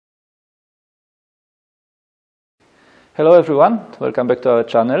Hello everyone, welcome back to our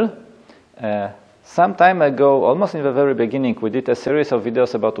channel. Some time ago, almost in the very beginning, we did a series of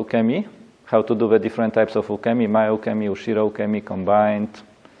videos about Ukemi, how to do the different types of Ukemi, Mae Ukemi, Ushiro Ukemi, combined,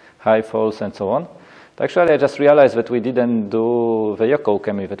 high falls, and so on. But actually, I just realized that we didn't do the Yoko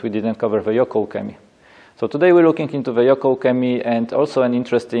Ukemi, that we didn't cover the Yoko Ukemi. So today we're looking into the Yoko Ukemi and also an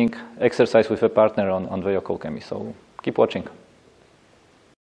interesting exercise with a partner on the Yoko Ukemi. So keep watching.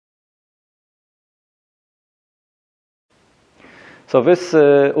 So this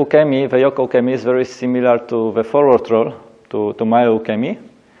Ukemi, the Yoko Ukemi, is very similar to the forward roll, to Mae Ukemi.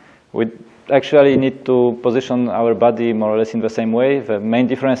 We actually need to position our body more or less in the same way. The main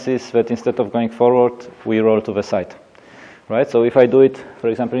difference is that instead of going forward, we roll to the side. Right? So if I do it, for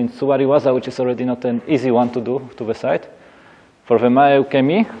example, in Suwariwaza, which is already not an easy one to do to the side, for the Mae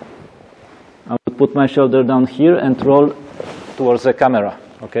Ukemi, I would put my shoulder down here and roll towards the camera.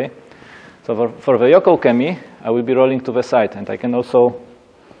 Okay? So for the Yoko Ukemi, I will be rolling to the side, and I can also,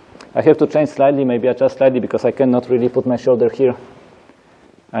 I have to change slightly, maybe adjust slightly, because I cannot really put my shoulder here.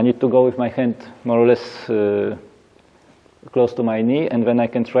 I need to go with my hand more or less close to my knee, and then I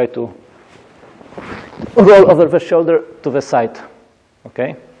can try to roll over the shoulder to the side.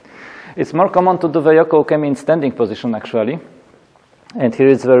 Okay? It's more common to do the Yoko Ukemi in standing position, actually, and here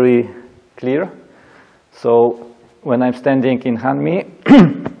it's very clear. So when I'm standing in Hanmi,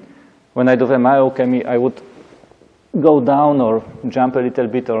 when I do the Mae Ukemi, I would go down or jump a little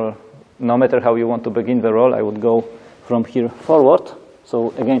bit, or no matter how you want to begin the roll, I would go from here forward,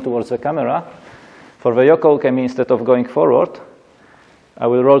 so again towards the camera. For the Yoko Ukemi, instead of going forward, I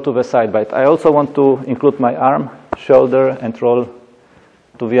will roll to the side, but I also want to include my arm, shoulder, and roll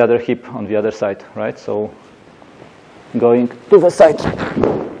to the other hip on the other side, right? So going to the side.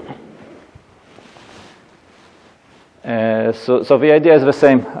 So the idea is the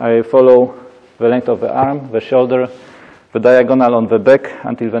same. I follow the length of the arm, the shoulder, the diagonal on the back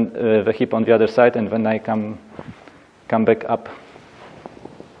until the hip on the other side, and then I come back up.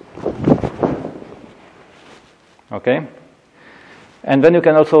 Okay? And then you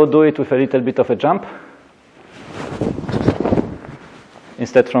can also do it with a little bit of a jump.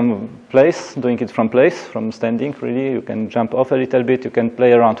 Instead from place, doing it from place, from standing, really, you can jump off a little bit, you can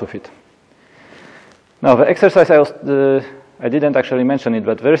play around with it. Now, the exercise, I didn't actually mention it,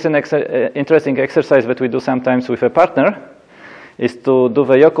 but there is an interesting exercise that we do sometimes with a partner, is to do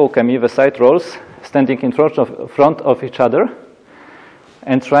the Yoko Ukemi, the side rolls, standing in front of each other,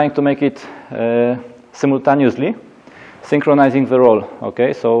 and trying to make it simultaneously, synchronizing the roll.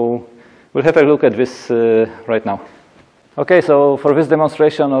 Okay, so we'll have a look at this right now. Okay, so for this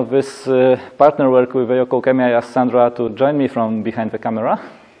demonstration of this partner work with the Yoko Ukemi, I asked Sandra to join me from behind the camera.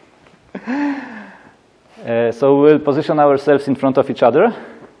 So we'll position ourselves in front of each other.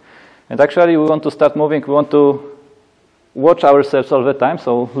 And actually, we want to start moving. We want to watch ourselves all the time,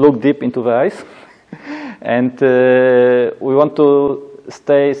 so look deep into the eyes. And we want to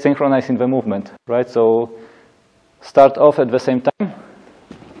stay synchronized in the movement, right? So start off at the same time,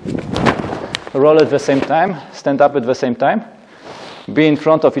 roll at the same time, stand up at the same time, be in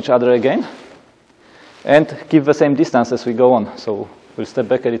front of each other again, and keep the same distance as we go on. So we'll step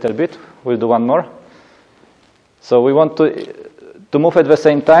back a little bit. We'll do one more. So we want to move at the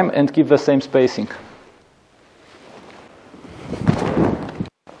same time and keep the same spacing.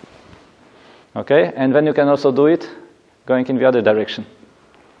 Okay, and then you can also do it going in the other direction.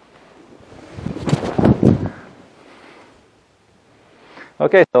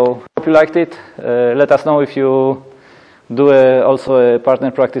 Okay, so hope you liked it. Let us know if you do also a partner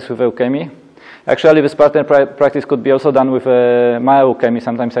practice with Ukemi. Actually, this partner practice could be also done with Mae Ukemi.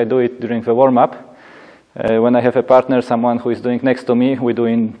 Sometimes I do it during the warm-up. When I have a partner, someone who is doing next to me, we do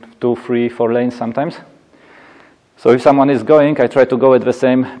in 2, 3, 4 lanes sometimes. So if someone is going, I try to go at the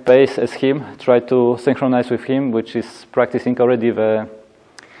same pace as him, try to synchronize with him, which is practicing already the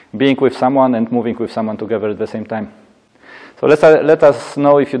being with someone and moving with someone together at the same time. So let us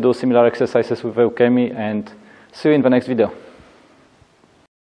know if you do similar exercises with Ukemi, and see you in the next video.